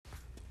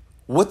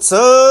What's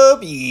up,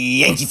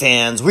 Yankee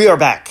fans? We are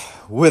back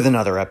with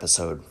another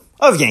episode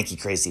of Yankee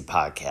Crazy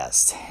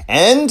Podcast.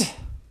 And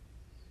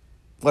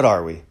what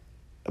are we?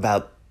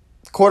 About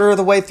a quarter of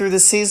the way through the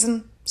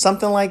season?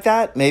 Something like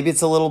that? Maybe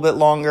it's a little bit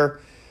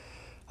longer.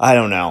 I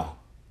don't know.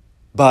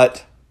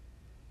 But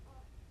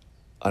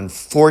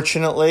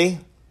unfortunately,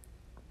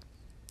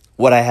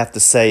 what I have to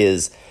say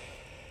is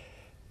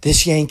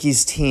this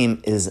Yankees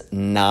team is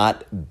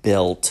not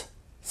built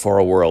for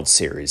a World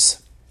Series.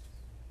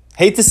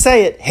 Hate to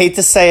say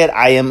it.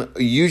 I am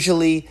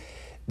usually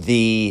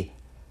the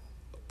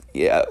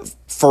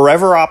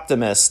forever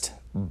optimist,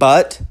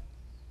 but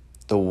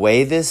the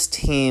way this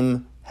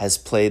team has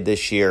played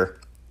this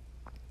year,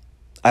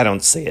 I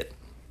don't see it.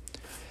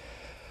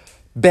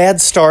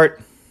 Bad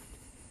start.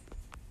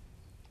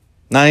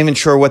 Not even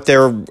sure what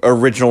their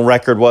original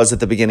record was at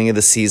the beginning of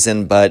the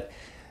season, but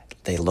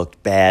they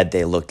looked bad.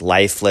 They looked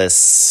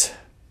lifeless.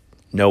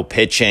 No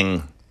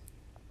pitching.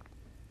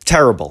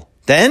 Terrible.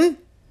 Then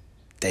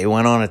they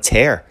went on a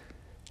tear,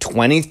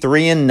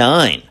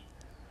 23-9.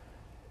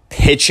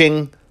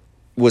 Pitching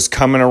was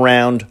coming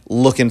around,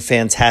 looking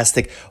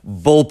fantastic.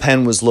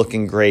 Bullpen was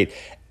looking great.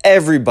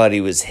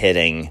 Everybody was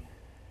hitting.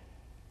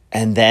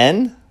 And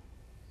then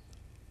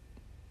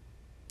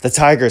the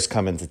Tigers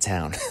come into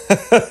town.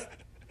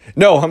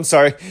 No, I'm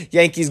sorry.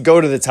 Yankees go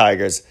to the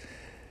Tigers.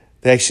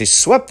 They actually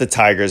swept the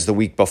Tigers the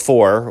week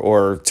before,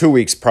 or 2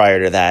 weeks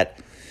prior to that.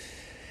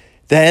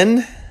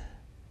 Then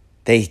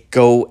they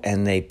go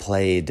and they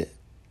played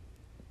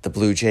the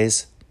Blue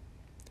Jays.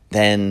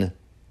 Then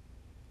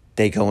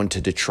they go into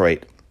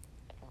Detroit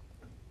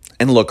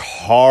and look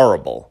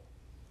horrible.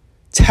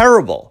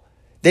 Terrible.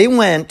 They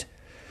went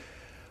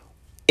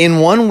in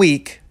 1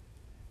 week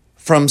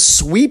from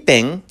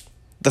sweeping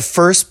the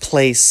first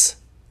place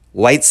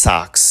White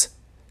Sox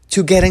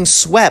to getting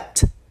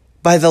swept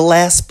by the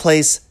last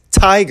place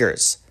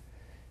Tigers.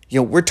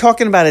 You know, we're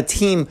talking about a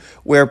team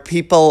where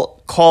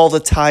people call the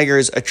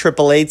Tigers a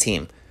AAA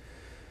team.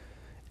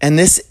 And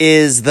this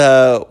is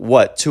the,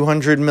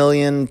 200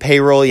 million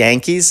payroll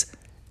Yankees,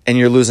 and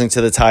you're losing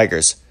to the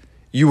Tigers.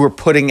 You were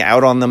putting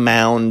out on the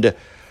mound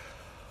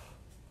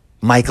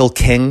Michael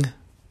King,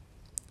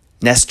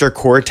 Nestor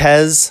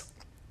Cortez,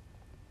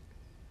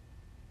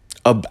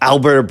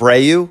 Albert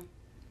Abreu.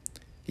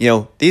 You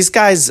know, these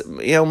guys,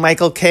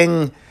 Michael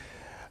King,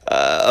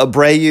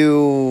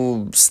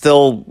 Abreu,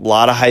 still a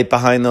lot of hype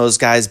behind those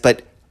guys.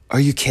 But are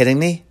you kidding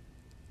me?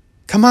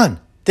 Come on.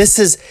 This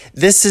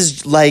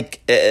is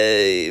like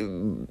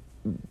Boone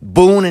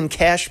and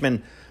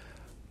Cashman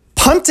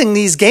punting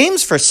these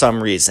games for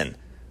some reason.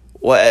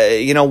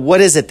 What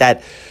is it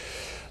that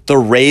the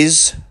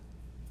Rays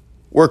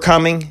were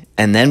coming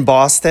and then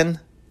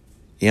Boston?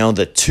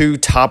 The two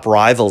top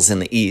rivals in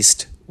the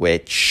East,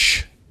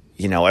 which,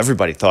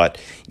 everybody thought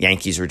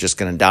Yankees were just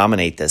going to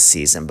dominate this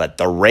season. But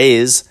the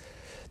Rays,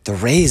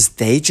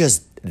 they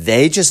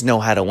just know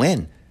how to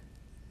win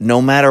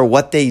no matter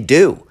what they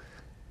do.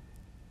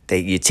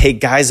 You take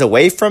guys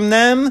away from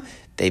them,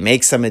 they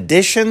make some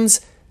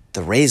additions,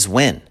 the Rays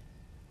win.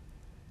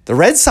 The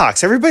Red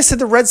Sox, everybody said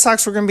the Red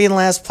Sox were going to be in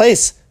last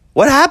place.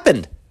 What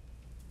happened?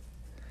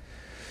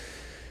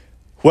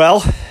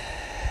 Well,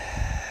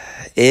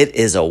 it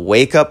is a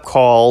wake-up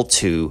call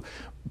to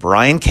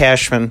Brian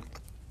Cashman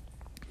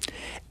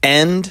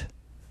and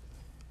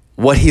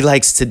what he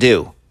likes to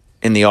do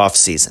in the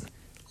offseason.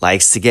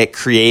 Likes to get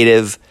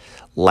creative,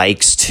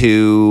 likes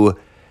to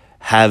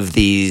have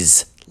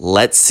these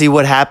let's see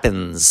what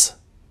happens,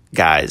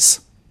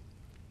 guys.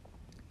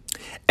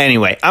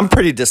 Anyway, I'm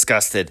pretty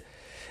disgusted.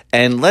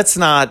 And let's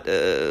not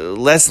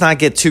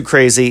get too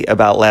crazy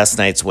about last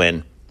night's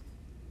win.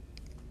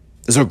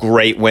 It was a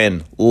great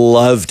win.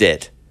 Loved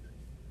it.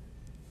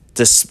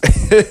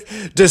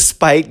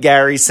 Despite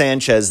Gary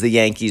Sanchez, the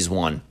Yankees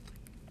won.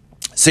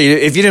 So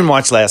if you didn't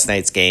watch last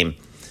night's game,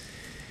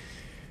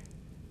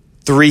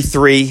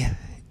 3-3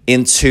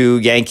 into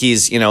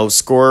Yankees,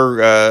 score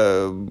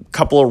a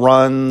couple of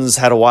runs,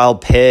 had a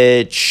wild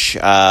pitch.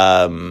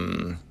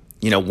 One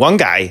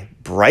guy,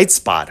 bright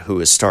spot,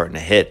 who is starting to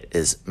hit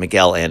is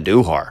Miguel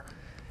Andujar.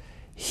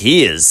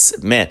 He is,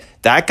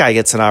 that guy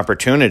gets an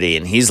opportunity,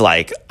 and he's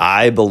like,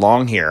 I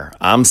belong here.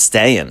 I'm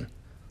staying.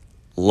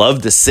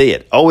 Love to see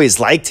it. Always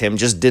liked him,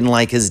 just didn't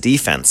like his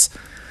defense.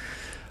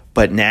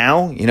 But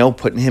now,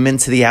 putting him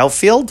into the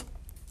outfield,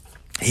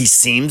 he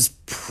seems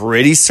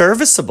pretty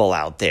serviceable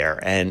out there.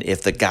 And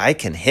if the guy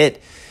can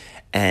hit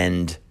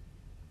and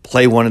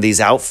play one of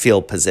these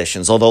outfield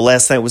positions, although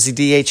last night, was he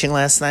DHing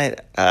last night?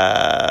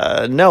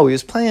 No, he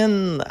was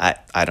playing,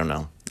 I don't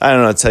know. I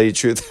don't know, to tell you the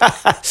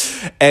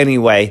truth.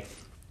 Anyway,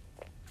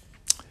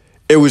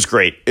 it was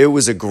great. It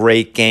was a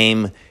great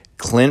game.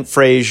 Clint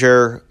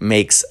Frazier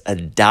makes a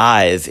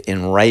dive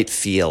in right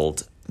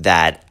field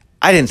that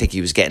I didn't think he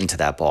was getting to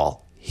that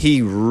ball.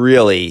 He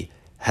really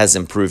has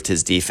improved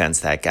his defense,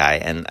 that guy.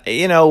 And,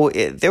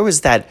 there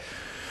was that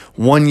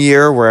 1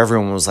 year where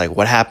everyone was like,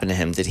 what happened to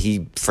him? Did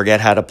he forget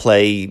how to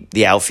play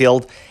the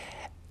outfield?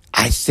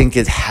 I think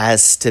it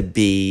has to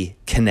be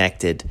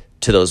connected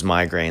to those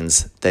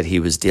migraines that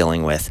he was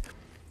dealing with.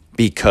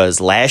 because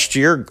last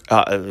year,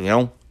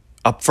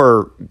 up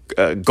for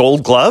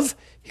Gold Glove,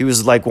 he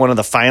was like one of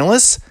the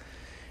finalists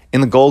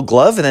in the Gold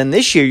Glove, and then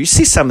this year you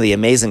see some of the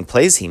amazing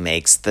plays he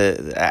makes.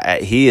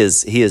 He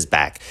is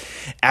back.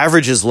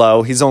 Average is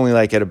low. He's only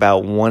like at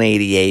about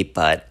 188,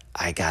 but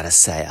I gotta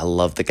say, I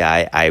love the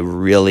guy. I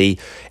really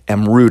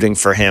am rooting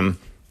for him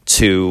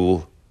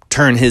to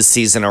turn his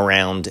season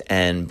around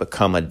and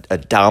become a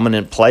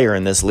dominant player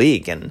in this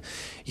league. And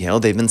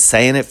they've been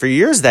saying it for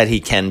years that he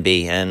can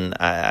be, and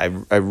I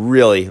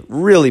really,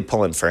 really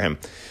pulling for him.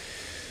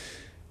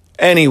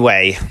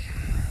 Anyway,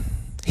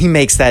 he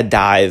makes that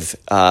dive.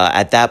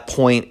 At that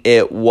point,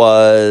 it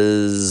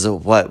was,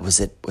 what was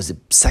it? Was it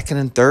second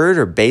and third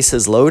or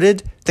bases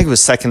loaded? I think it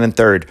was second and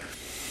third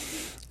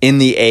in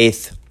the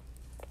eighth.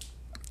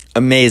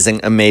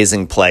 Amazing,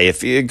 amazing play.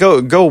 If you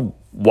go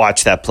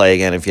watch that play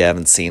again if you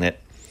haven't seen it.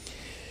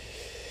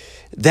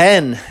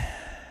 Then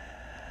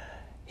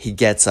he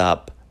gets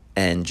up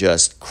and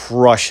just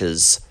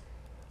crushes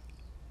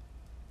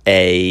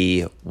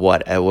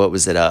what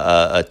was it?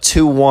 A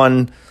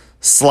 2-1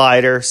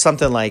 slider,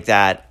 something like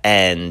that.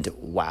 And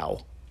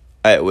wow,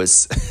 it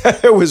was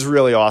it was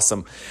really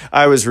awesome.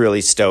 I was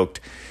really stoked.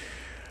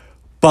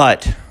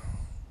 But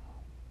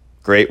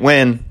great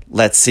win.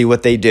 Let's see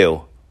what they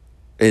do.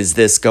 Is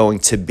this going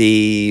to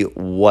be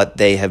what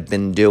they have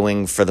been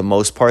doing for the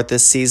most part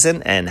this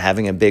season and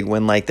having a big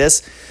win like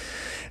this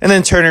and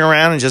then turning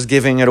around and just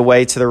giving it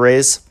away to the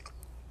Rays?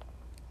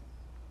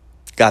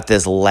 Got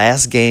this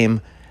last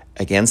game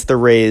against the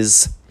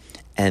Rays,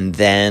 and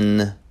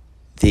then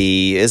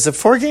is it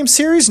 4-game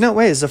series? No,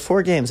 wait, is it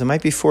 4 games? It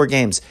might be 4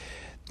 games.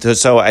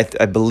 So I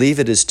believe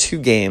it is 2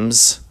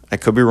 games. I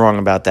could be wrong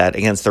about that,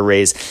 against the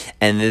Rays.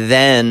 And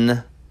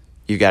then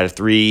you got a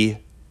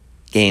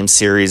 3-game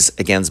series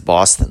against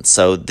Boston.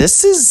 So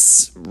this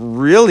is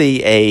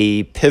really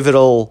a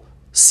pivotal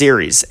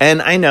series.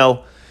 And I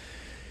know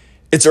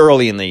it's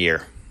early in the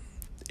year.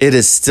 It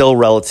is still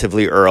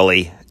relatively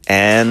early.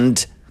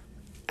 And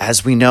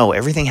as we know,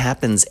 everything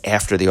happens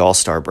after the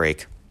All-Star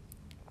break.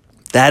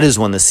 That is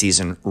when the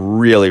season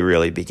really,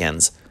 really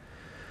begins.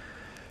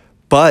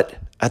 But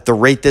at the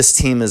rate this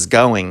team is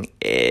going,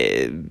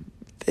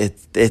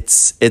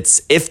 it's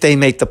if they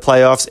make the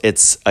playoffs,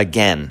 it's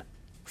again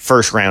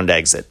first round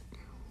exit.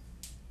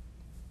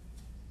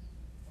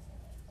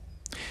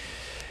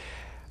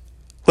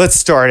 Let's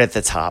start at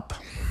the top.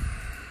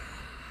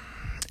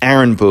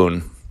 Aaron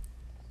Boone.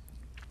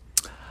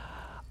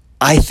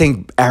 I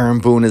think Aaron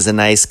Boone is a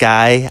nice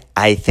guy.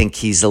 I think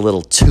he's a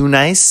little too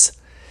nice.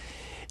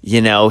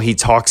 He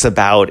talks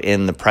about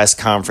in the press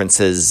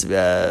conferences,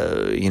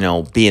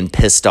 being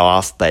pissed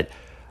off. But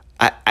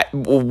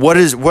what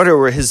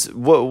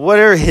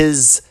are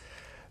his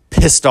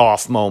pissed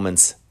off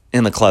moments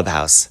in the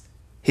clubhouse?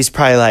 He's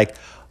probably like,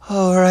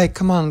 oh, all right,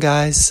 come on,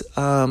 guys.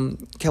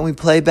 Can we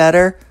play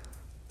better?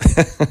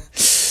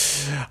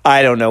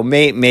 I don't know.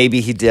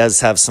 Maybe he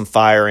does have some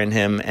fire in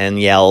him and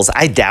yells.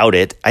 I doubt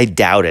it. I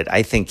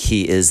think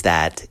he is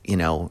that,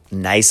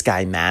 nice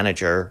guy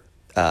manager,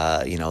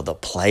 the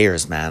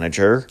player's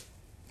manager,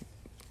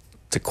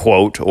 to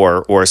quote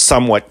or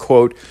somewhat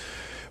quote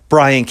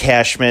Brian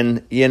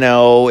Cashman.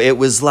 It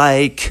was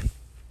like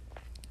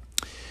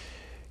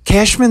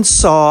Cashman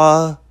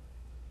saw,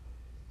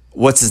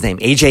 what's his name?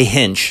 AJ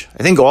Hinch.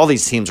 I think all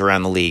these teams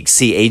around the league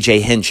see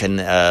AJ Hinch, and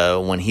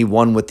when he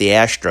won with the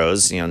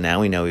Astros,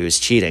 now we know he was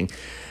cheating.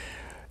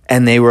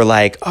 And they were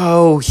like,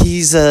 oh,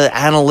 he's a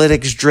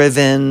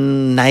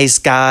analytics-driven, nice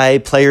guy,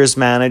 players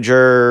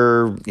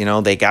manager.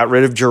 They got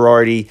rid of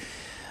Girardi,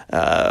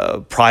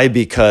 probably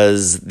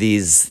because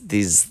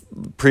these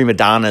prima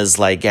donnas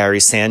like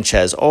Gary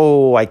Sanchez,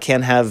 oh, I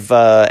can't have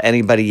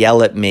anybody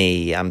yell at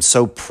me. I'm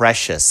so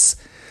precious.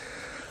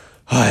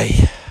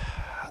 I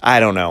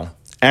don't know.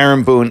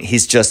 Aaron Boone,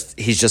 he's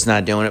just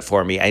not doing it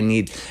for me. I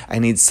need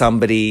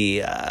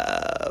somebody,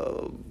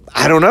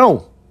 I don't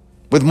know,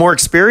 with more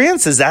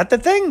experience. Is that the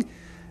thing?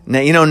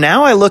 Now,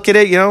 now I look at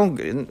it,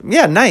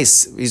 yeah,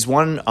 nice. He's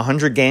won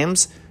 100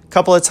 games a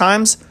couple of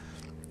times.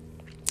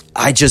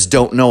 I just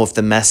don't know if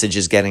the message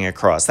is getting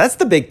across. That's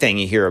the big thing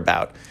you hear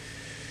about.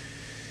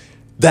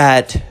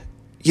 That,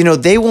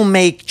 they will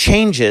make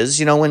changes,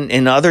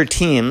 in other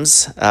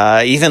teams,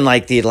 even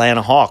like the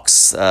Atlanta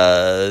Hawks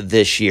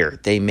this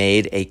year. They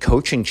made a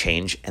coaching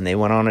change and they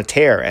went on a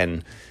tear.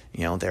 And,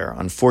 they're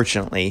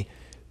unfortunately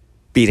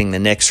beating the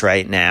Knicks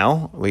right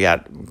now. We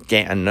got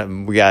game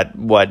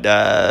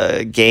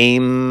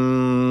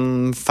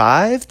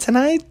 5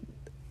 tonight,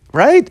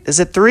 right? Is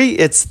it 3?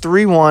 It's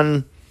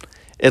 3-1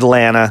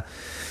 Atlanta.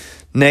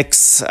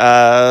 Knicks,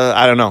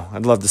 I don't know.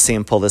 I'd love to see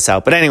him pull this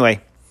out. But anyway,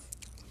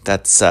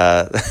 that's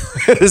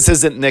this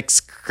isn't Nick's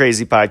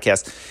crazy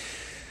podcast.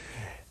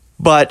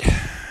 But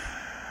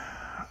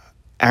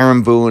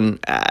Aaron Boone,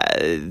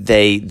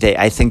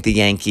 I think the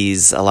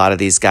Yankees, a lot of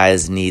these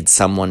guys need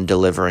someone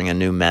delivering a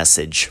new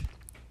message.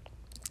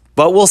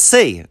 But we'll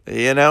see.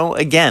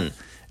 Again,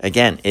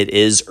 it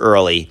is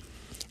early.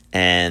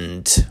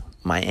 And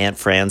my Aunt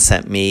Fran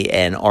sent me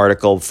an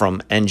article from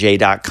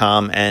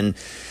NJ.com, and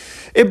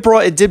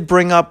It did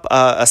bring up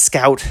a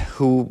scout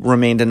who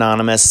remained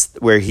anonymous,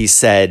 where he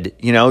said,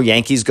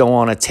 Yankees go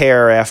on a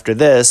tear after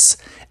this,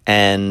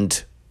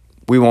 and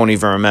we won't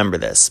even remember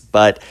this.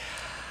 But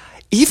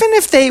even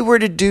if they were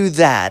to do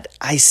that,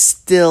 I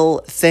still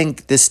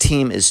think this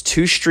team is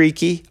too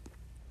streaky,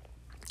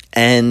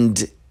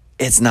 and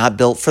it's not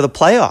built for the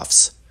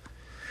playoffs.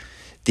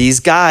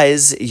 These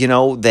guys,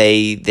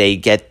 they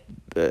get.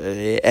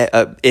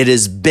 It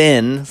has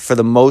been, for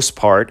the most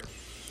part,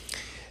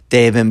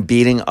 they have been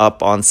beating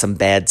up on some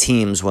bad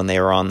teams when they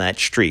were on that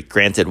streak.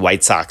 Granted,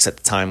 White Sox at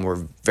the time were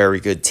a very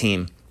good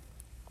team.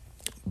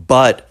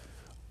 But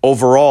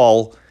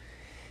overall,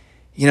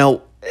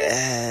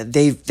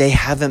 they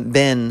haven't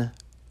been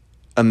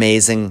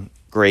amazing,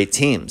 great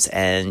teams.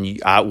 And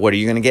what are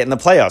you going to get in the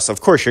playoffs?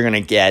 Of course, you're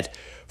going to get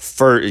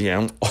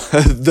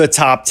the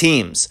top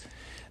teams.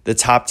 The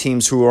top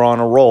teams who are on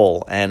a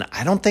roll. And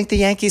I don't think the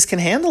Yankees can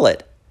handle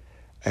it.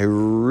 I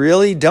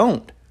really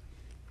don't.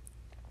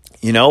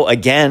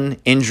 Again,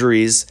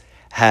 injuries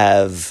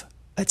have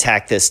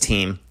attacked this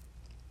team.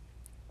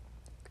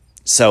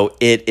 So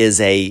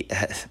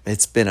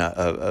it's been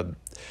a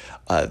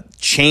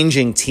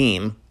changing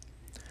team.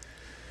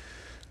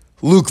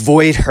 Luke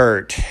Voit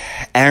hurt.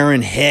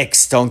 Aaron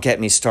Hicks, don't get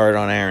me started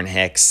on Aaron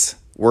Hicks.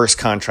 Worst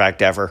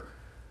contract ever.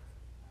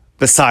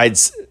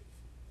 Besides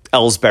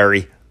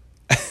Ellsbury.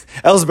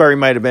 Ellsbury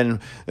might have been,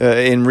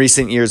 in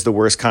recent years, the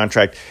worst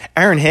contract.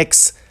 Aaron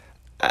Hicks,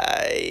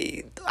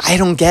 I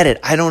don't get it.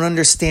 I don't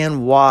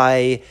understand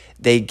why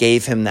they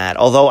gave him that.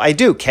 Although I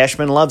do.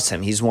 Cashman loves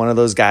him. He's one of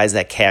those guys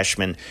that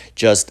Cashman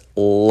just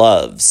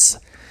loves.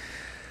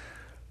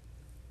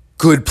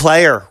 Good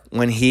player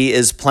when he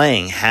is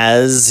playing.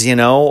 Has,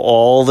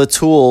 all the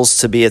tools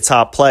to be a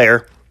top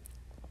player.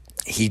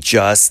 He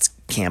just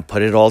can't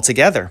put it all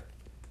together.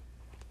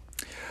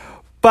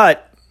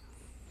 But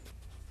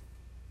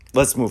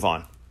let's move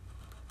on.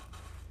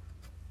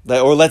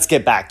 Or let's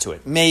get back to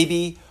it.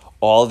 Maybe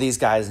all these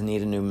guys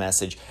need a new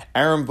message.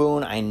 Aaron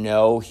Boone, I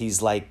know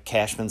he's like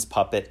Cashman's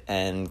puppet,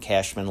 and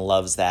Cashman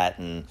loves that.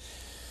 And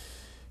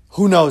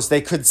who knows? They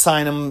could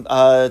sign him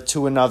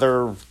to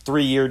another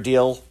 3-year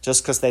deal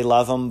just because they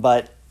love him.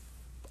 But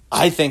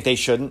I think they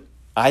shouldn't.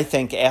 I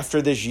think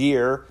after this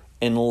year,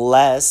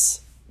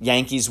 unless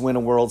Yankees win a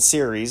World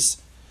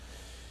Series,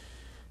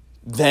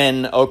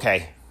 then,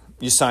 okay,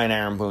 you sign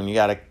Aaron Boone. You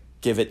got to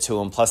give it to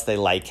him. Plus, they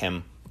like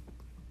him.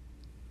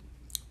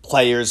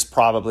 Players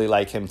probably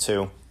like him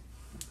too.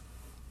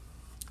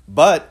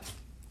 But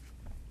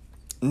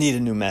need a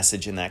new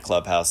message in that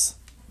clubhouse.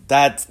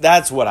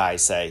 That's what I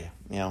say.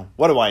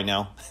 What do I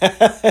know?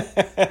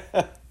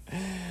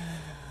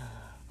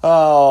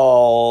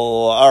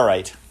 Oh, all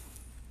right.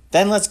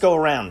 Then let's go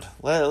around.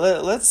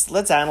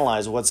 Let's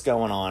analyze what's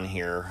going on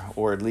here,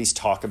 or at least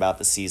talk about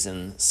the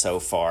season so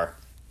far.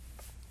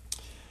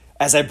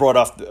 As I brought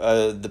off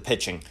the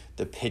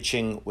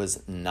pitching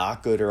was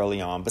not good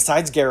early on.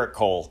 Besides Garrett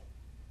Cole.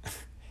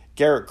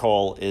 Garrett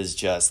Cole is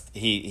just,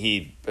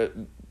 he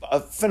a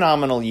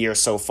phenomenal year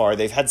so far.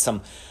 They've had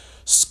some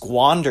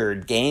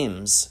squandered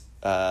games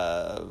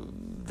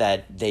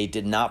that they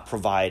did not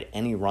provide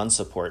any run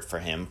support for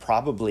him.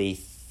 Probably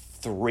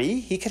 3.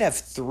 He could have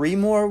 3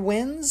 more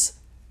wins,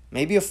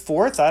 maybe a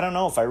 4th. I don't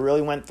know if I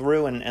really went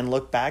through and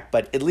looked back,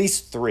 but at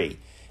least 3.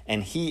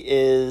 And he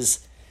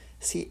is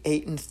he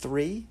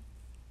 8-3?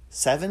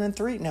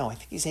 7-3? No, I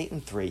think he's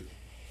 8-3.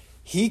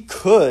 He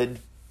could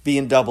be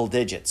in double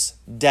digits,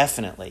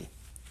 definitely.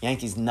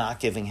 Yankees not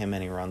giving him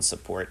any run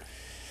support.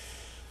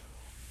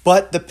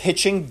 But the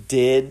pitching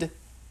did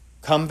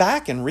come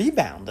back and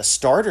rebound. The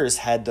starters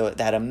had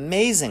that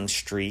amazing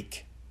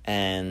streak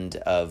and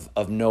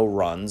of no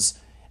runs.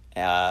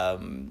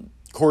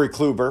 Corey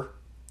Kluber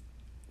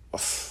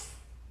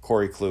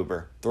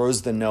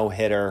throws the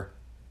no-hitter.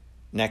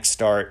 Next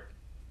start,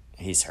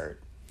 he's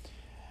hurt.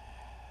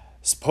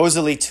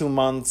 Supposedly 2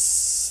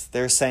 months,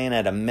 they're saying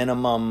at a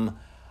minimum.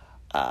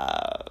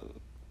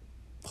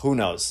 Who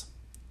knows?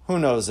 Who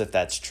knows if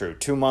that's true?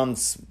 2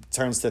 months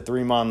turns to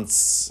 3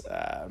 months.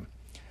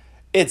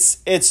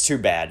 It's too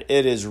bad.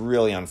 It is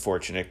really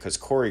unfortunate because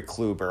Corey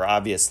Kluber,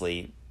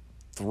 obviously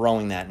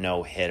throwing that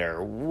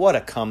no-hitter. What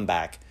a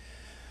comeback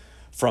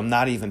from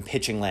not even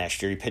pitching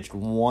last year. He pitched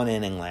 1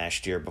 inning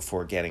last year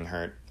before getting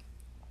hurt.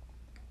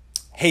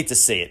 Hate to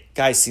see it.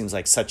 Guy seems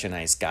like such a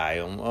nice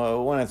guy.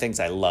 One of the things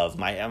I love,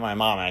 my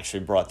mom actually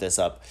brought this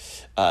up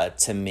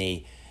to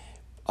me,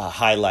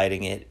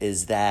 highlighting it,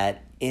 is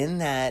that in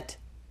that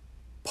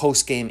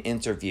post-game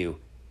interview,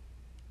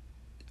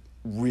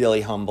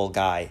 really humble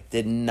guy,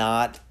 did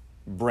not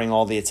bring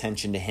all the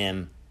attention to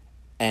him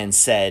and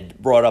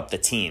brought up the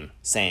team,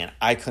 saying,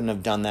 I couldn't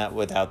have done that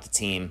without the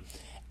team,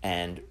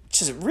 and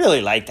just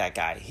really like that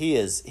guy. He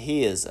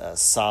is a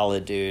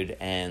solid dude,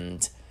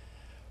 and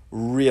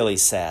really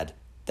sad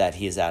that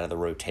he is out of the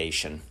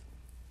rotation.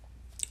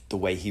 The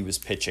way he was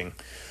pitching,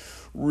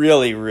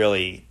 really,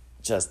 really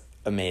just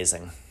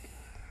amazing.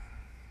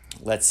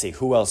 Let's see,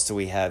 who else do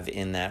we have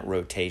in that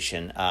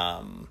rotation?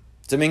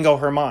 Domingo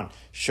Germán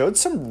showed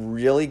some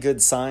really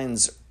good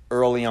signs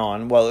early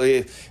on. Well,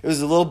 it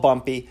was a little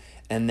bumpy,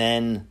 and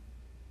then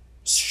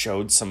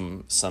showed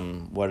some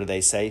what do they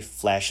say,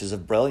 flashes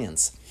of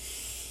brilliance.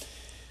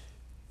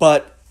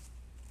 But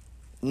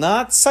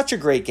not such a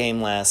great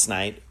game last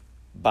night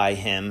by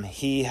him.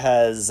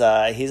 He's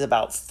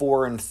about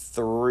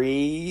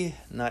 4-3.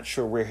 Not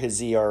sure where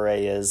his ERA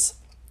is,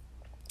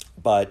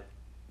 but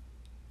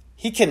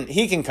he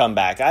can come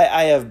back.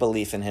 I have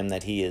belief in him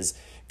that he is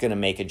going to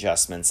make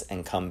adjustments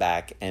and come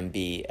back and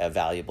be a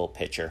valuable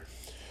pitcher.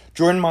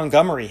 Jordan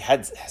Montgomery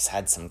has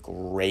had some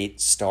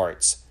great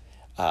starts.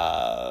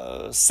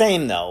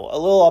 Same though, a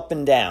little up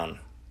and down.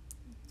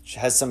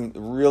 Has some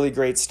really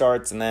great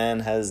starts and then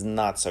has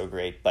not so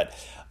great. But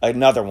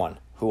another one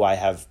who I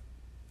have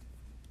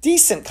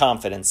decent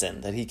confidence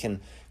in that he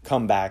can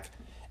come back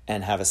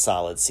and have a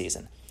solid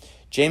season.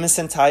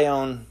 Jameson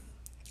Taillon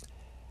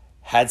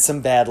had some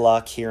bad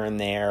luck here and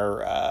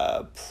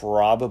there.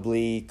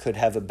 Probably could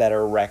have a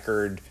better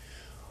record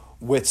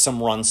with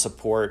some run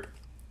support.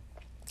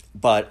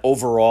 But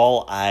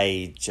overall,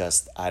 I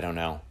don't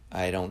know.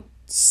 I don't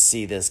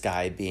see this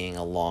guy being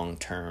a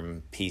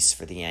long-term piece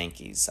for the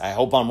Yankees. I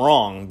hope I'm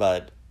wrong,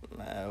 but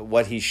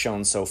what he's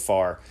shown so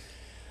far,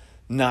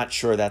 not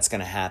sure that's going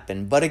to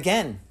happen. But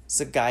again, it's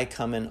a guy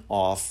coming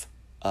off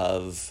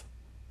of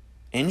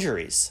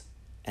injuries.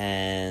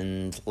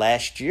 And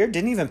last year,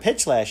 didn't even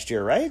pitch last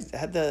year, right?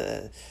 Had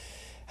the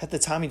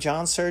Tommy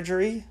John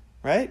surgery,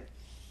 right?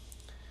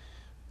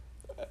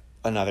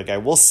 Another guy.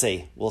 We'll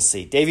see.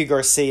 Deivi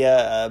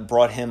Garcia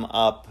brought him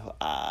up.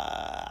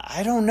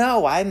 I don't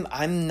know.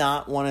 I'm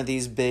not one of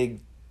these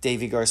big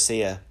Deivi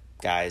Garcia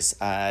guys.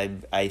 I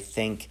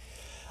think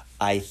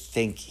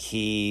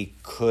he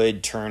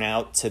could turn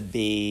out to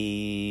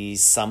be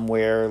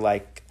somewhere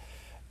like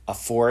a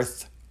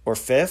 4th or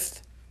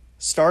 5th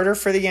starter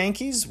for the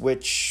Yankees,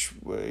 which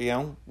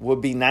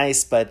would be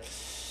nice, but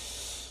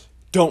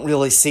don't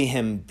really see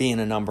him being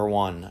a number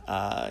one.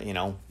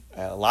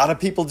 A lot of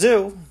people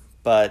do,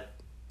 but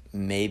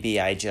maybe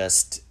I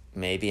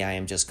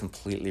am just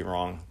completely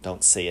wrong.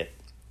 Don't see it.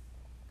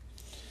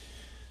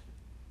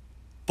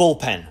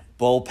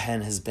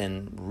 Bullpen has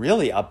been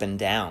really up and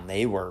down.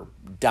 They were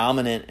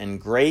dominant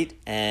and great,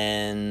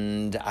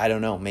 and I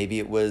don't know, maybe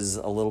it was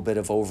a little bit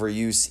of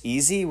overuse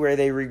easy where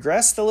they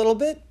regressed a little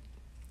bit.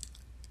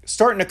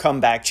 Starting to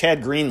come back.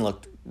 Chad Green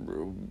looked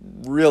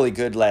really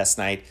good last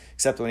night,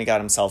 except when he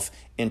got himself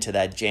into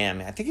that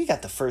jam. I think he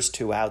got the first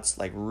 2 outs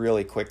like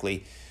really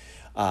quickly.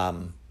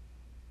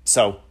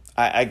 So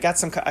I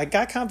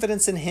got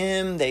confidence in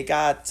him. They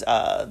got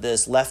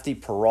this lefty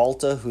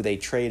Peralta, who they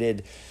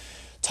traded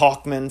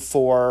Tauchman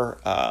for,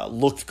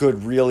 looked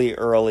good really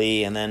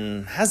early and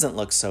then hasn't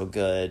looked so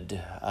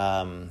good.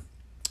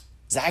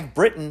 Zach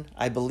Britton,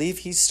 I believe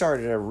he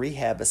started a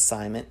rehab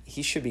assignment.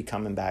 He should be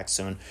coming back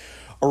soon.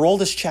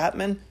 Aroldis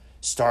Chapman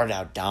started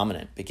out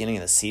dominant. Beginning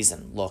of the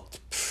season, looked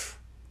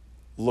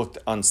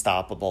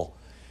unstoppable.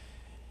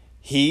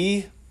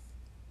 He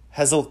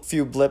has a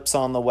few blips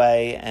on the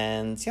way,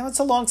 and it's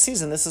a long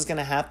season. This is going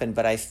to happen,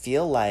 but I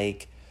feel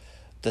like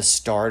the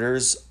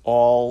starters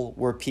all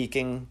were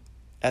peaking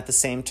at the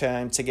same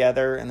time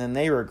together, and then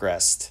they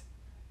regressed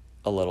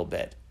a little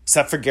bit,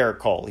 except for Garrett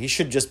Cole. He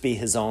should just be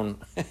his own.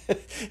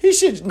 He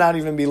should not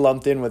even be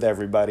lumped in with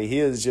everybody.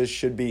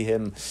 Should be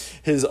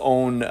his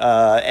own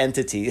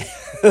entity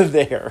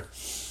there.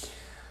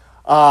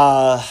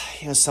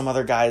 Some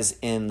other guys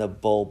in the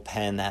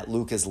bullpen. That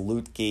Lucas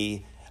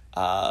Luetge,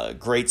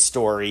 great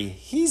story.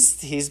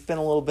 He's been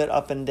a little bit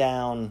up and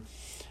down.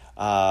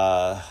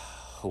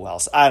 Who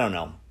else? I don't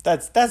know.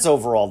 That's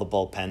overall the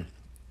bullpen.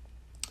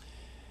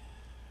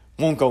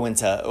 Won't go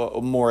into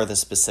more of the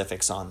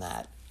specifics on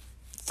that.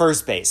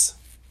 First base.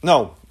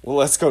 No, well,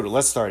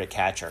 let's start at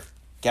catcher.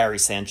 Gary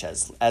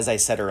Sanchez. As I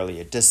said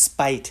earlier,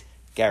 despite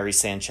Gary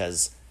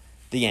Sanchez,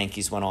 the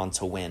Yankees went on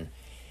to win.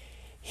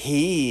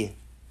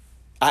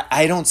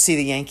 I don't see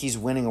the Yankees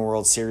winning a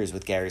World Series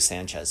with Gary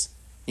Sanchez.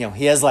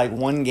 He has like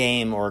one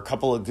game or a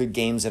couple of good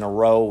games in a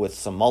row with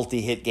some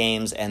multi-hit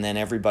games, and then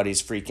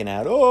everybody's freaking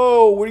out.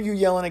 Oh, what are you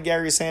yelling at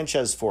Gary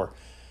Sanchez for?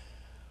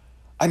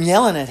 I'm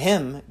yelling at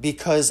him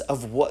because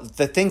of what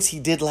the things he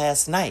did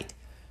last night.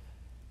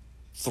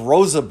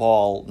 Throws a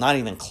ball not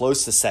even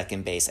close to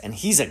second base, and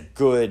he's has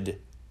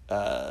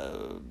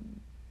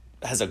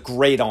a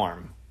great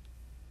arm.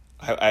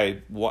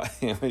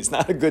 He's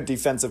not a good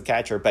defensive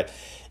catcher, but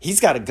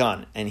he's got a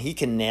gun, and he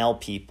can nail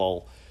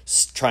people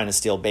trying to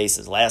steal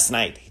bases. Last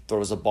night, he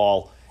throws a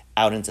ball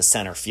out into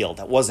center field.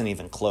 That wasn't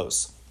even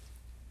close.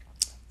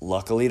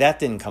 Luckily, that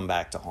didn't come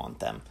back to haunt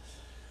them.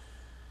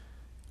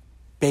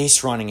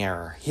 Base running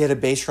error. He had a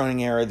base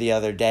running error the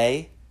other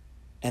day,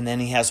 and then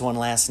he has one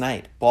last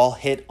night. Ball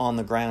hit on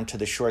the ground to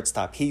the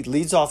shortstop. He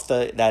leads off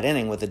that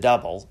inning with a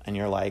double, and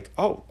you're like,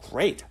 oh,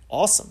 great,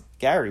 awesome.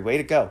 Gary, way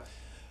to go.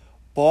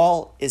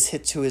 Ball is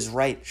hit to his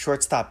right,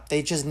 shortstop.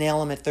 They just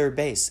nail him at third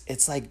base.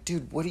 It's like,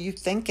 dude, what are you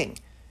thinking?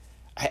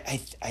 I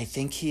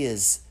think he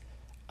is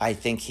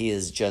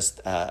just,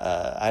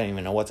 I don't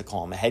even know what to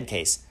call him, a head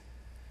case.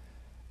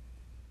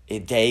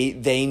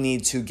 They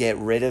need to get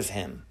rid of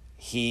him.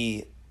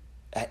 He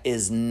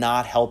is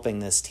not helping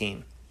this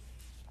team.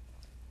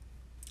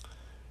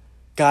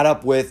 got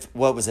up with,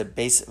 what was it,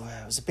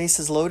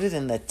 bases loaded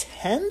in the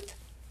 10th?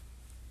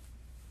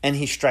 And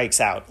he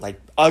strikes out,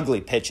 like ugly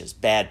pitches,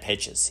 bad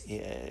pitches,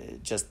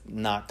 just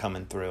not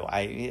coming through.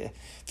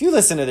 If you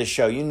listen to this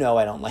show, you know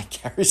I don't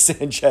like Gary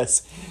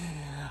Sanchez.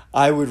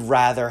 I would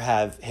rather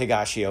have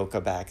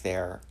Higashioka back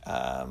there,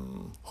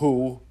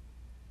 who,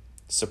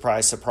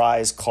 surprise,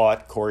 surprise,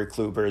 caught Corey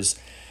Kluber's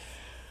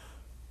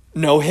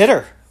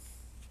no-hitter.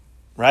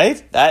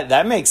 Right?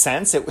 That makes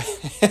sense.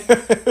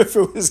 If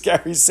it was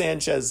Gary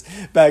Sanchez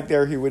back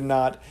there,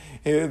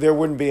 there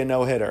wouldn't be a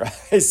no-hitter,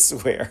 I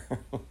swear.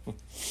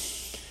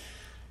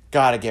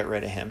 Got to get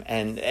rid of him.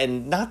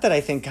 And not that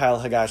I think Kyle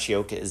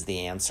Higashioka is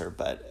the answer,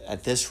 but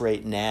at this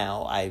rate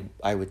now,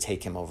 I would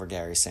take him over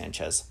Gary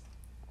Sanchez.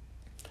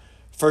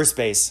 First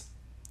base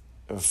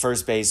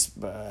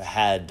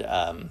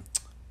had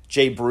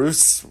Jay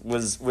Bruce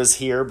was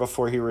here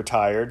before he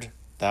retired.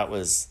 That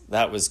was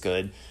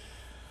good.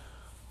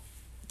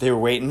 They were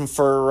waiting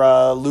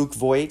for Luke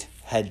Voit.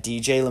 Had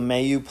DJ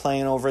LeMahieu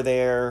playing over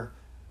there.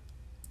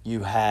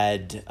 You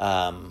had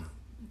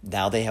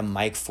now they have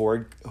Mike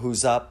Ford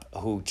who's up.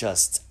 Who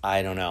just,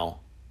 I don't know.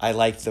 I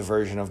liked the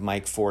version of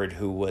Mike Ford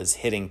who was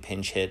hitting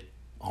pinch hit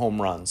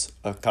home runs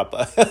a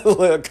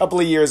couple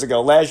of years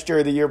ago. Last year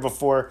or the year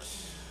before.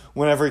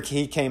 Whenever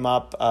he came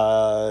up,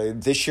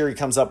 this year he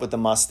comes up with the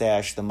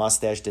mustache. The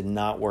mustache did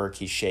not work.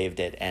 He shaved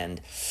it, and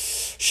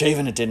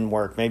shaving it didn't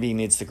work. Maybe he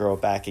needs to grow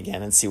it back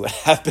again and see what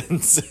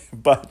happens.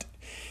 But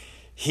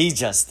he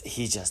just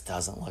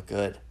doesn't look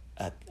good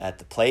at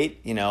the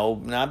plate. You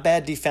know, not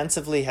bad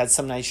defensively. Had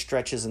some nice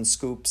stretches and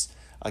scoops.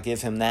 I'll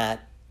give him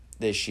that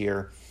this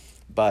year.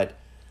 But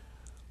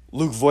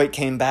Luke Voit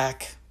came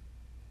back.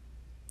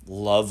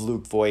 Love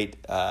Luke Voit.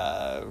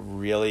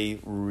 Really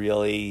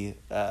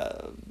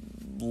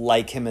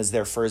like him as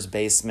their first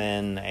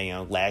baseman. You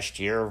know, last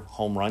year,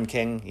 home run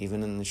king,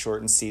 even in the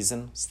shortened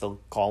season. Still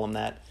call him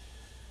that.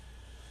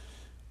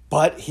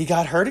 But he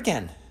got hurt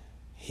again.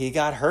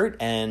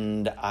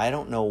 And I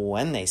don't know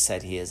when they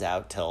said he is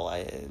out till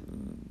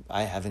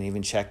I haven't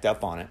even checked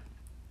up on it.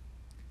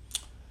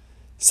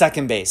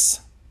 Second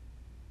base,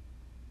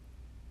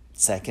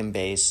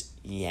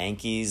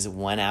 Yankees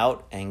went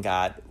out and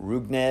got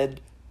Rougned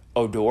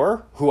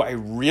Odor, who I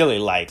really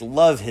like.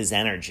 Love his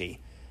energy.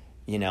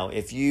 You know,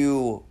 if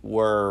you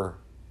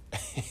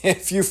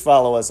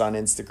follow us on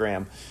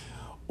Instagram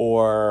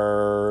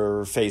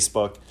or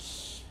Facebook,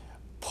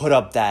 put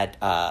up that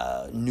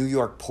New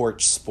York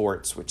Porch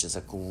Sports, which is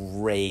a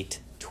great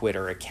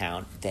Twitter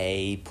account.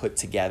 They put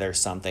together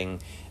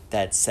something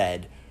that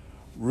said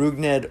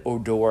Rougned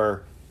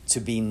Odor to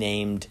be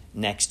named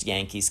next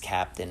Yankees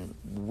captain.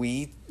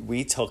 We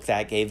took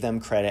that, gave them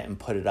credit, and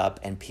put it up,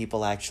 and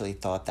people actually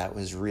thought that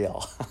was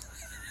real.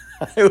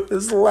 I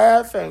was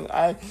laughing.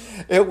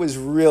 It was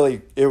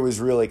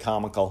really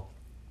comical.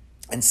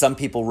 And some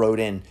people wrote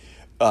in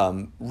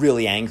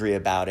really angry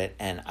about it,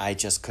 and I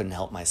just couldn't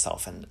help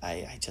myself, and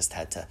I just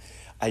had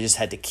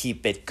to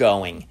keep it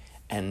going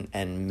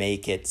and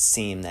make it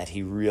seem that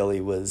he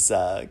really was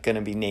going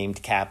to be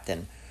named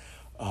captain.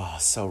 Oh,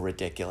 so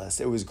ridiculous.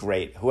 It was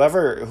great.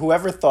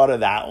 Whoever thought of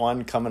that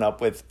one, coming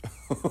up with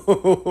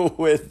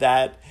with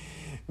that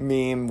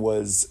meme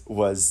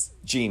was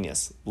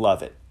genius.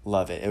 Love it.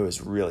 It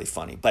was really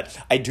funny. But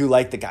I do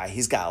like the guy.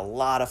 He's got a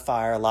lot of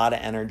fire, a lot of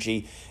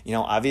energy. You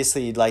know,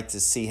 obviously you'd like to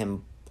see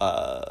him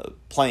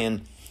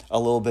playing a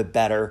little bit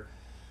better.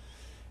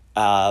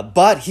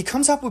 But he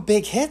comes up with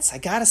big hits. I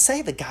got to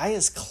say, the guy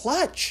is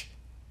clutch.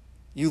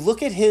 You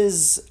look at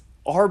his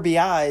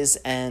RBIs,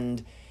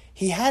 and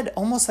he had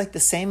almost like the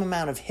same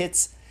amount of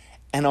hits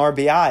and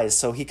RBIs.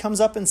 So he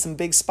comes up in some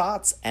big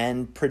spots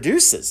and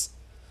produces.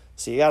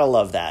 So you got to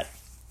love that.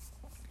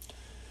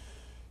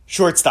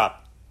 Shortstop.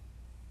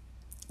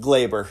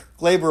 Gleyber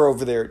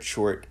over there at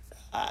short.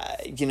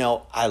 You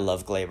know, I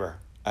love Gleyber.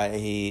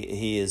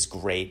 He is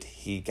great.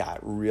 He got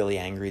really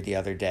angry the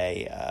other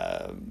day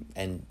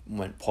and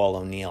went Paul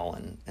O'Neill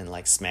and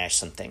like smashed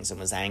some things and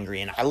was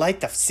angry. And I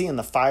like seeing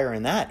the fire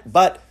in that.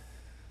 But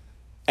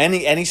and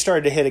he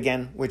started to hit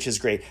again, which is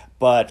great.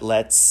 But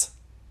let's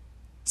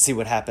see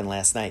what happened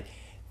last night.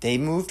 They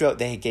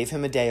gave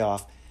him a day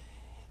off.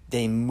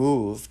 They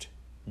moved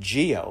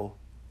Gio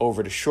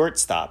over to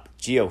shortstop.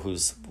 Gio,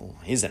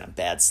 he's in a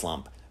bad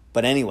slump.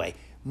 But anyway,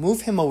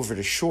 move him over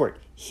to short.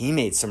 He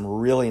made some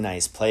really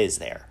nice plays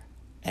there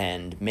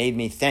and made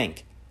me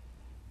think,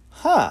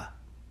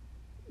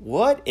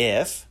 what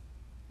if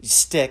you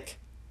stick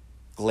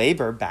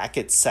Gleyber back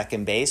at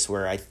second base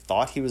where I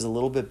thought he was a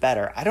little bit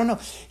better? I don't know.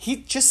 He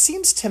just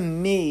seems to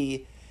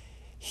me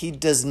he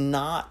does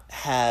not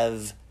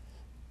have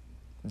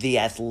the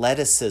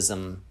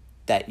athleticism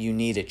that you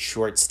need at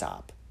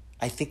shortstop.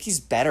 I think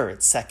he's better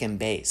at second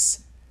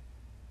base.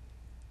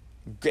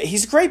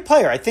 He's a great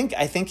player. I think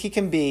he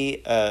can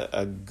be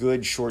a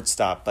good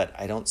shortstop, but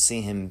I don't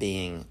see him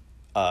being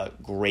a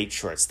great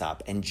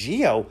shortstop. And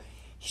Gio,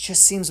 he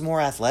just seems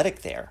more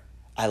athletic there.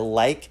 I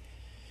like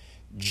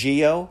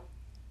Gio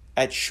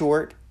at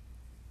short,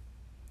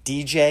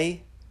 DJ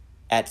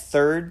at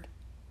third.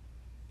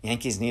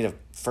 Yankees need a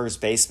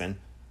first baseman.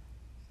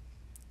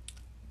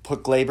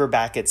 put Glaber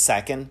back at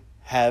second,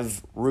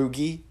 have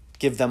Rugi,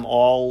 give them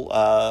all,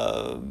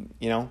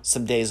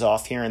 some days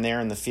off here and there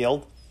in the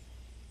field.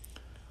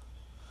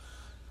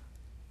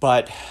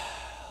 But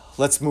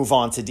let's move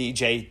on to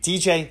DJ.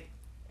 DJ,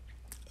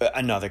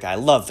 another guy.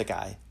 Love the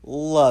guy.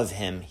 Love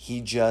him.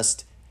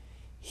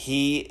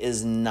 He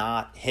is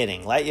not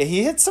hitting. Like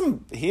he had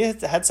some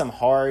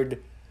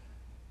hard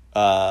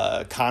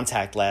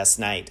contact last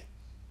night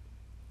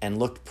and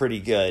looked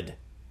pretty good.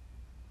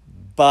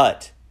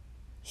 But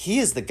he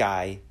is the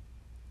guy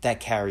that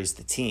carries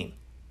the team.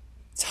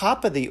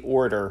 Top of the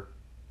order,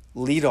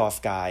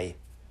 leadoff guy.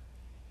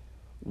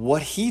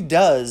 What he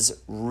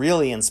does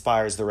really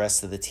inspires the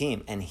rest of the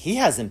team. And he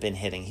hasn't been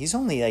hitting. He's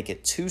only like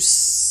at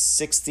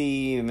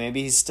 260.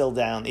 Maybe he's still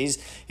down. He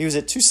was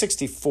at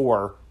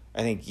 264,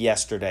 I think,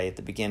 yesterday at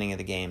the beginning of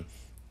the game.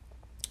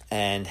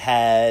 And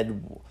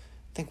had,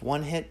 I think,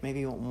 one hit,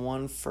 maybe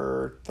 1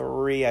 for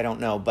 3. I don't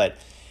know. But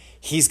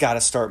he's got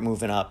to start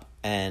moving up.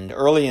 And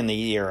early in the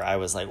year, I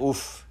was like,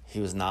 oof, he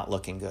was not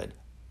looking good.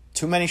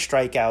 Too many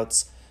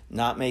strikeouts,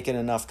 not making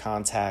enough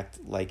contact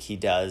like he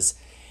does.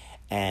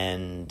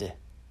 And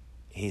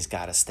he's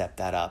got to step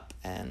that up.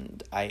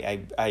 And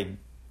I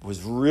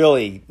was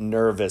really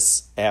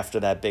nervous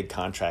after that big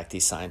contract he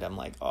signed. I'm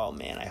like, oh,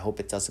 man, I hope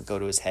it doesn't go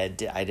to his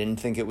head. I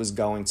didn't think it was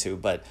going to,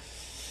 but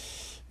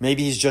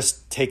maybe he's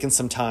just taking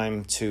some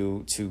time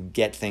to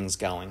get things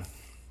going.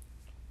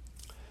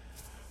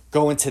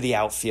 Go into the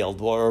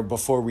outfield, or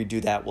before we do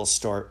that, we'll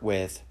start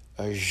with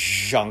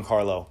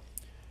Giancarlo.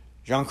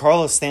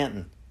 Giancarlo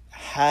Stanton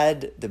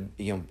had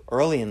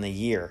early in the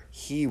year,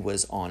 he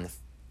was on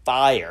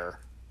fire.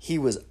 He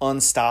was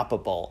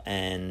unstoppable.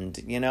 And,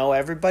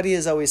 everybody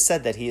has always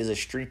said that he is a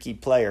streaky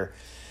player.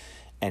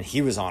 And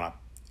he was on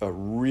a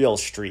real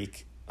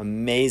streak.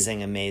 Amazing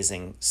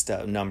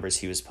numbers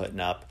he was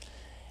putting up.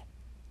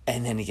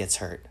 And then he gets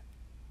hurt.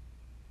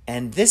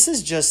 And this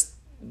is just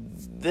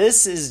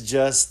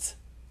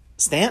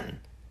Stanton.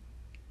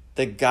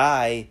 The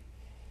guy,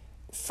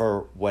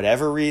 for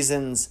whatever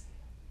reasons,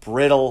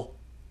 brittle,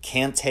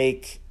 can't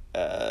take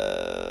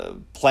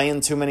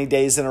playing too many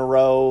days in a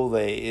row.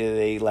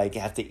 They like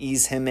have to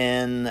ease him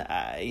in.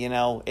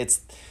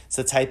 It's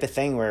the type of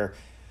thing where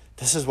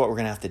this is what we're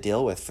going to have to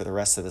deal with for the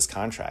rest of this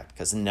contract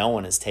because no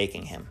one is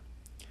taking him.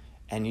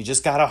 And you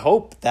just got to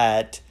hope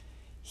that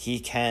he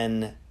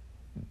can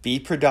be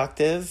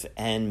productive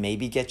and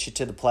maybe get you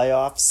to the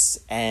playoffs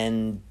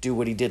and do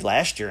what he did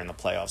last year in the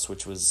playoffs,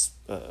 which was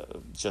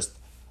just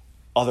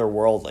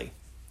otherworldly.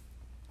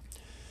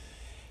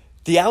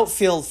 The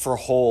outfield for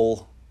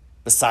whole,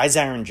 besides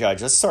Aaron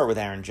Judge, let's start with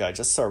Aaron Judge.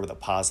 Let's start with a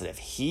positive.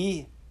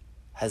 He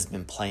has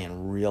been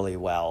playing really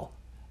well.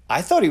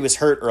 I thought he was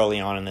hurt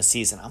early on in the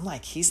season. I'm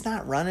like, he's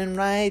not running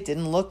right,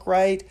 didn't look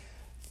right.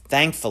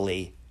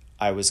 Thankfully,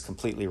 I was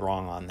completely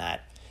wrong on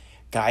that.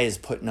 Guy is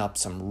putting up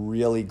some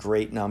really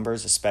great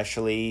numbers,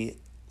 especially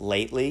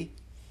lately.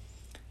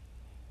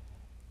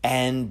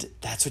 And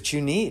that's what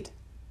you need.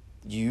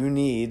 You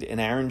need an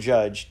Aaron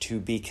Judge to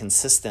be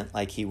consistent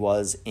like he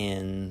was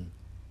in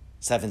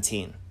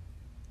 17.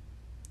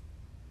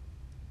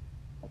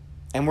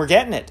 And we're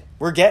getting it.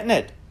 We're getting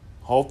it.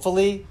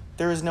 Hopefully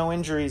there is no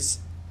injuries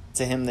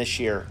to him this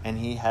year and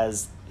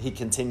he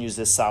continues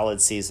this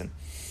solid season.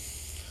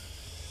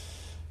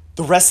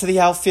 The rest of the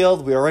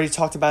outfield, we already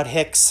talked about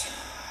Hicks.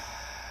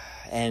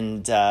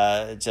 And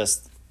I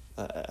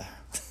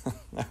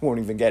won't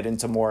even get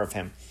into more of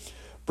him.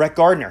 Brett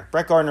Gardner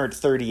at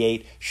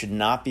 38 should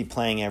not be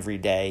playing every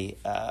day.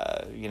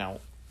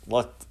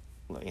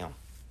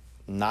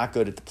 Not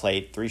good at the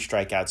plate. 3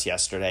 strikeouts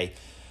yesterday,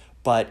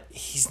 but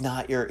he's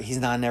not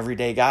an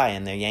everyday guy.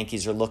 And the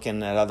Yankees are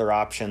looking at other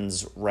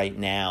options right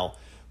now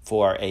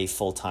for a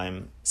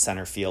full-time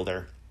center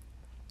fielder.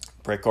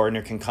 Brett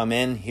Gardner can come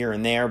in here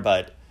and there,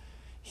 but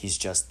he's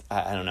just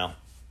I don't know,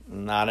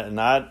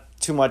 not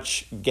too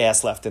much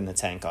gas left in the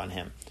tank on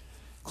him.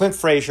 Clint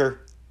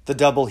Frazier, the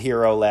double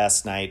hero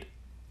last night.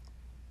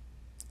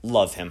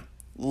 Love him.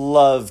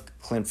 Love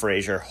Clint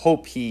Frazier.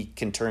 Hope he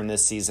can turn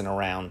this season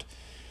around.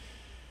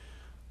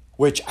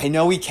 Which I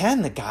know he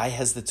can. The guy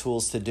has the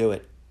tools to do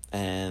it.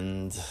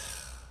 And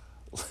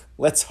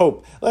let's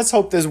hope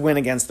this win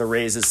against the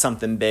Rays is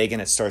something big and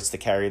it starts to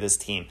carry this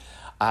team.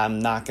 I'm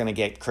not going to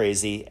get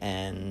crazy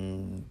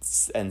and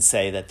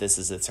say that this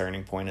is a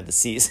turning point of the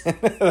season.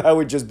 That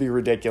would just be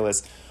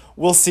ridiculous.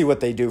 We'll see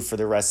what they do for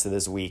the rest of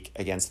this week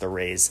against the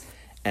Rays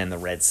and the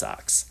Red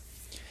Sox.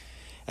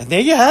 And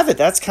there you have it.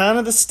 That's kind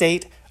of the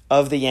state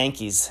of the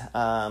Yankees.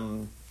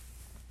 It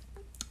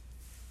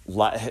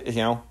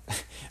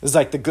was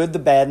like the good, the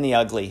bad, and the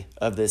ugly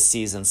of this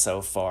season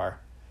so far.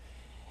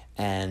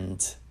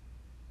 And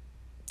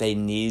they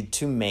need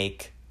to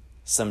make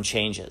some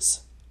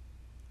changes.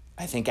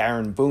 I think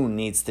Aaron Boone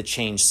needs to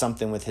change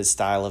something with his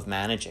style of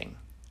managing.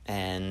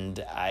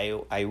 And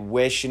I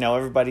wish,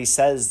 everybody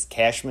says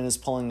Cashman is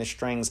pulling the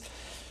strings.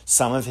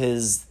 Some of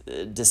his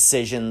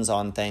decisions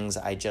on things,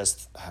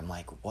 I'm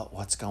like,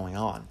 what's going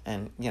on?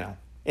 And,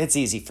 it's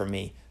easy for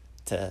me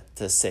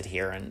to sit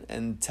here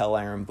and tell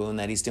Aaron Boone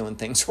that he's doing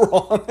things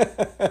wrong.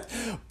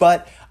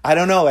 But I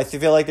don't know. I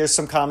feel like there's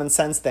some common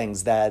sense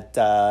things that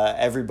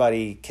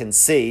everybody can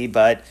see.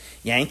 But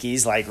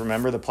Yankees, like,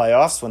 remember the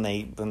playoffs when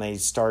they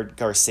start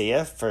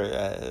Garcia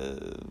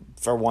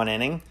for one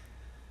inning,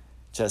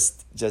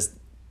 just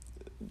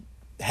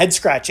head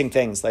scratching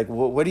things. Like,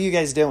 what are you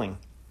guys doing?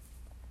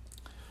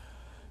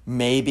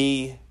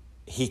 Maybe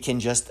he can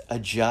just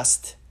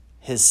adjust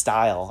his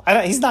style.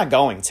 He's not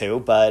going to,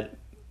 but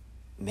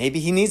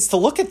maybe he needs to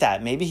look at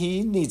that. Maybe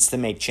he needs to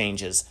make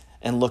changes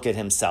and look at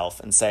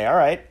himself and say, all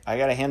right, I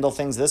got to handle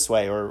things this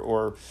way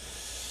or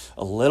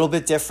a little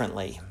bit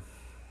differently.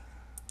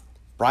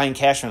 Brian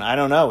Cashman, I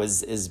don't know.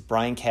 Is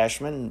Brian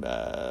Cashman,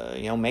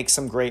 make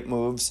some great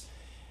moves,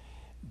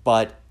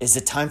 but is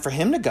it time for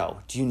him to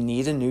go? Do you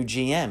need a new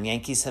GM?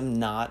 Yankees have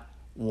not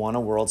won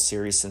a World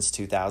Series since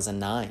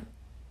 2009.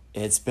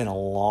 It's been a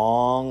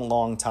long,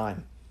 long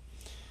time.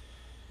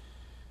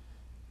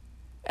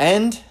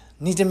 And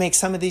need to make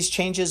some of these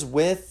changes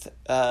with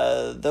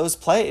some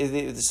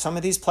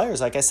of these players.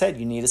 Like I said,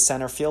 you need a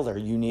center fielder.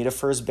 You need a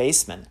first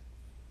baseman.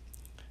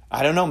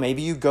 I don't know.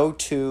 Maybe you go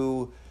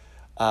to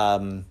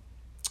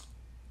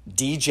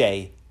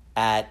DJ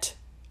at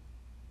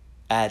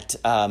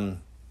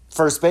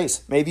first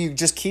base. Maybe you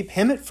just keep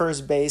him at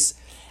first base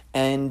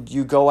and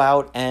you go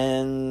out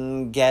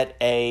and get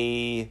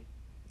a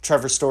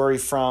Trevor Story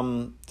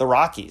from the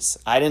Rockies.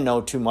 I didn't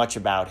know too much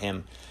about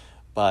him,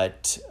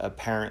 but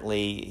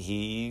apparently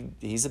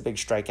he's a big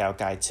strikeout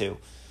guy too.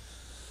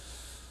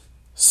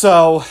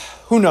 So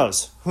who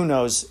knows?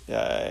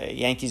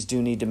 Yankees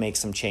do need to make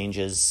some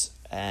changes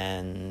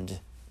and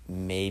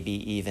maybe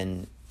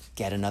even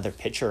get another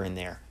pitcher in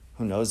there.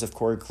 Who knows if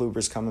Corey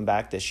Kluber's coming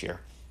back this year.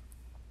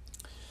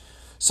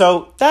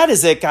 So that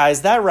is it,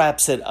 guys. That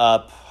wraps it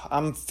up.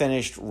 I'm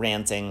finished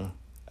ranting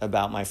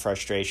about my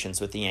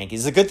frustrations with the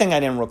Yankees. It's a good thing I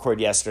didn't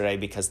record yesterday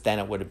because then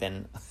it would have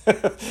been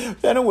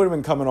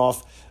coming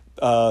off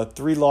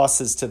 3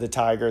 losses to the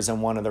Tigers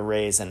and 1 of the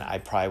Rays, and I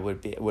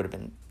probably would have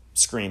been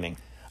screaming.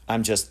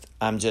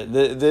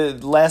 The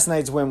last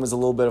night's win was a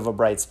little bit of a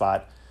bright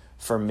spot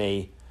for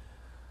me.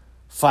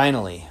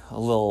 Finally, a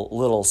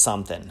little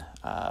something.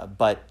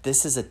 But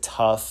this is a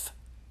tough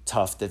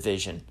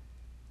division,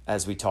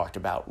 as we talked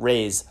about.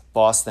 Rays,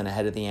 Boston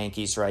ahead of the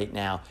Yankees right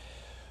now.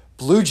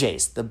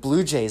 The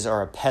Blue Jays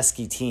are a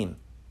pesky team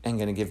and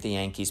going to give the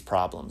Yankees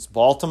problems.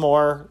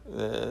 Baltimore,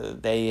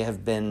 they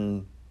have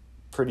been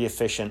pretty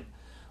efficient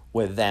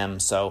with them,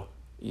 so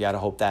you got to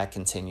hope that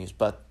continues.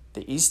 But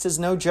the East is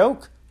no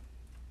joke.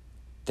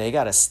 They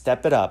got to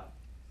step it up.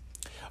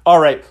 All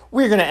right,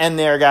 we're going to end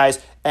there,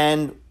 guys,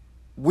 and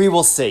we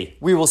will see.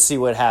 We will see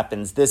what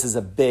happens. This is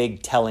a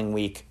big telling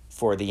week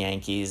for the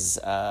Yankees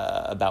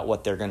about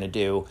what they're going to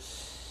do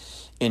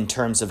in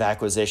terms of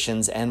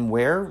acquisitions and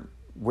where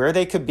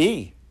they could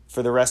be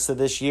for the rest of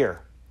this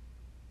year.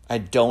 I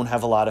don't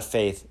have a lot of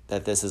faith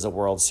that this is a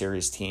World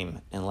Series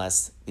team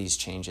unless these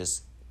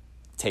changes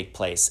take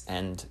place.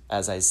 And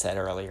as I said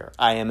earlier,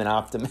 I am an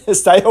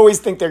optimist. I always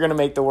think they're going to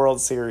make the World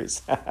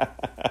Series.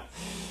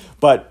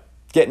 But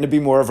getting to be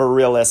more of a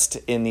realist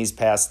in these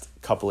past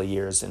couple of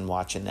years and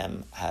watching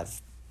them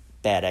have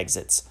bad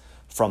exits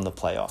from the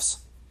playoffs.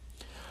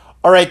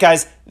 All right,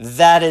 guys,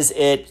 that is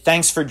it.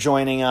 Thanks for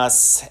joining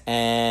us,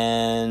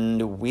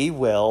 and we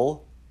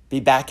will be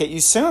back at you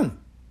soon.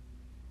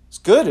 It's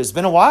good. It's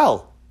been a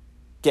while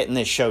getting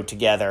this show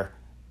together.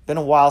 Been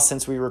a while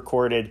since we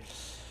recorded.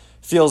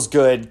 Feels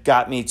good.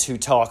 Got me to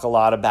talk a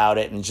lot about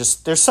it, and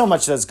just there's so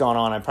much that's gone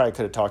on. I probably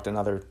could have talked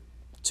another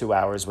 2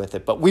 hours with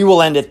it, but we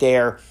will end it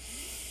there.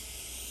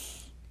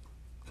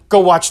 Go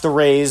watch the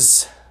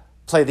Rays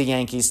play the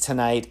Yankees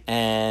tonight,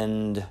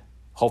 and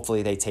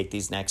hopefully they take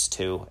these next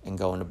 2 and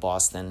go into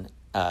Boston.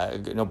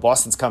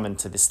 Boston's coming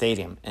to the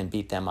stadium and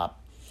beat them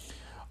up.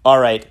 All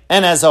right,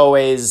 and as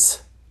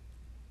always,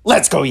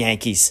 let's go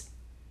Yankees.